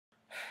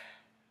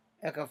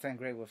Echo Fan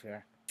Grey Wolf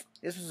here.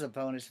 This was a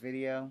bonus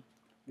video.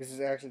 This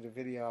is actually the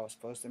video I was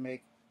supposed to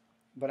make,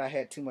 but I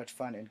had too much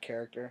fun in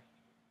character,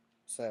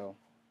 so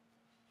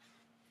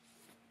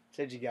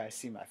you guys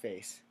see my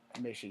face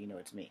and make sure you know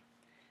it's me.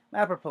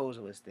 My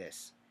proposal is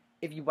this.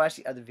 If you watch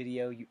the other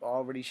video, you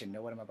already should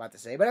know what I'm about to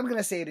say, but I'm going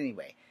to say it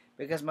anyway,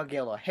 because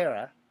Miguel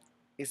O'Hara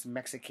is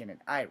Mexican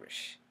and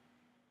Irish.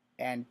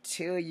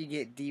 Until you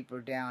get deeper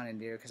down in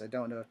there, because I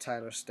don't know if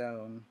Tyler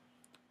Stone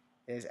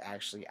is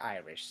actually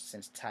Irish,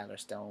 since Tyler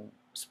Stone,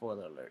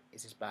 spoiler alert,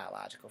 is his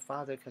biological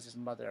father because his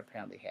mother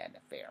apparently had an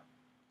affair.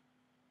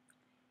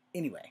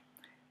 Anyway,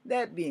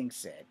 that being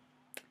said,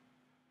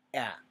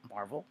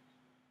 Marvel,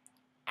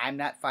 I'm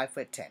not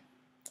 5'10".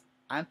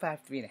 I'm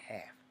 5'3.5".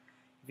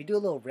 If you do a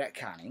little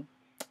retconning,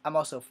 I'm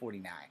also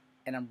 49,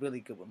 and I'm really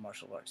good with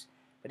martial arts.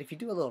 But if you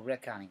do a little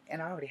retconning,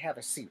 and I already have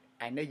a suit,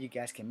 I know you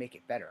guys can make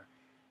it better.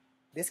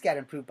 This got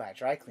improved by a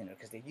dry cleaner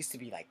because they used to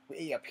be like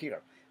way up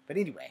here. But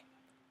anyway,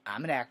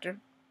 I'm an actor.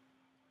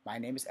 My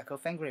name is Echo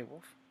Fan Grey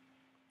Wolf.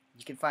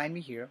 You can find me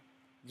here.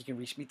 You can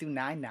reach me through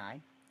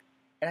 99.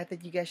 And I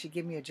think you guys should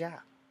give me a job.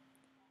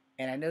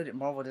 And I know that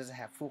Marvel doesn't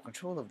have full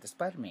control of the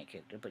Spider-Man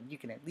character, but you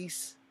can at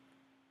least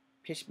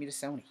pitch me to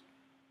Sony.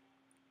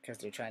 Because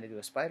they're trying to do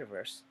a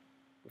Spider-Verse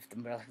with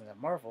the relatives of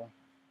Marvel.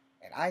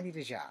 And I need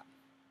a job.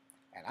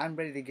 And I'm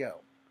ready to go.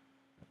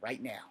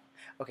 Right now.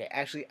 Okay,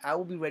 actually, I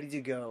will be ready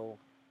to go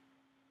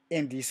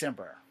in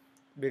December.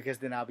 Because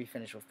then I'll be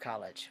finished with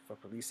college for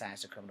police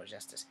science and criminal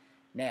justice.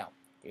 Now,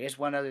 there's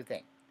one other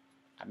thing.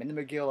 I'm in the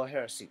Miguel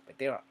O'Hara suit, but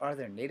there are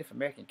other Native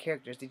American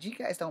characters that you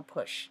guys don't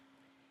push.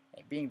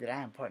 And being that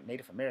I am part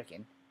Native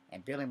American,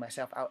 and billing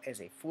myself out as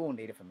a full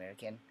Native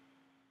American,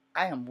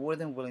 I am more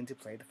than willing to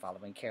play the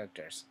following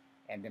characters.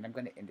 And then I'm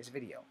going to end this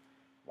video.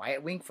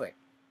 Wyatt Wingfoot.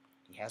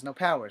 He has no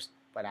powers,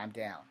 but I'm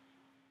down.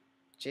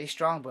 Jay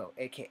Strongbow,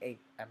 a.k.a.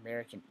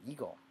 American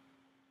Eagle.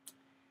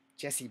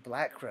 Jesse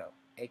Blackcrow,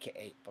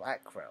 a.k.a.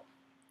 Black Crow.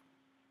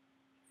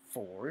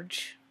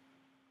 Forge.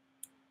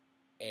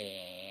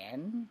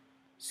 And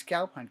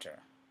Scalp Hunter,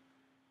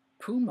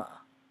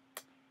 Puma,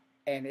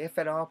 and if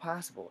at all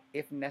possible,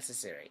 if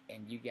necessary,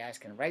 and you guys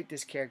can write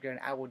this character and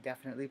I will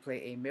definitely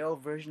play a male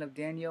version of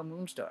Danielle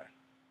Moonstar.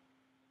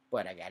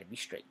 But I gotta be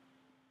straight.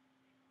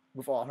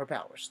 With all her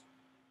powers.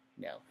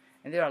 No.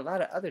 And there are a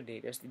lot of other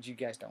datas that you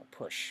guys don't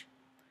push.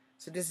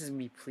 So this is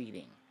me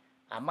pleading.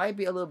 I might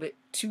be a little bit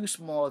too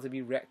small to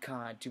be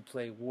retconned to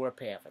play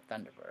Warpath or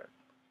Thunderbird.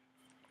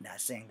 Not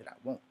saying that I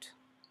won't.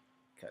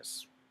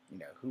 Because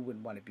who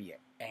wouldn't want to be an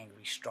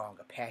angry, strong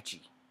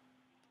Apache?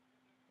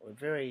 Or a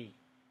very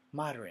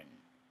modern,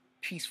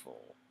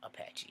 peaceful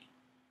Apache.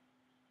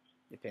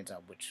 Depends on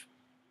which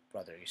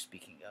brother you're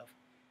speaking of.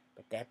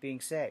 But that being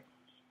said,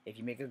 if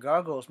you make a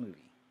Gargoyles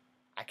movie,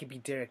 I could be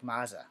Derek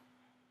Mazza.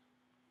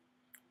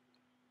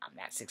 I'm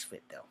not 6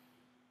 foot though.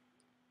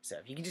 So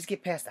if you can just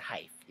get past the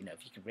height,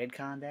 if you can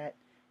redcon that,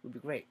 it would be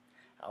great.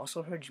 I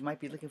also heard you might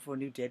be looking for a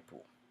new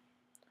Deadpool,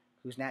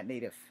 who's not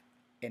native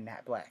and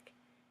not black.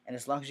 And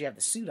as long as you have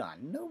the suit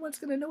on, no one's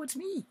going to know it's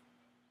me.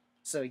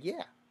 So,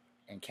 yeah.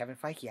 And Kevin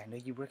Feige, I know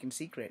you work in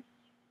secret.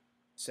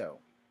 So,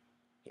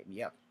 hit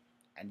me up.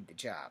 I need the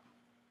job.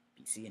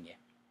 Be seeing you.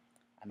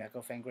 I'm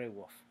Echo Fan Grey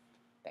Wolf.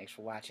 Thanks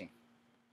for watching.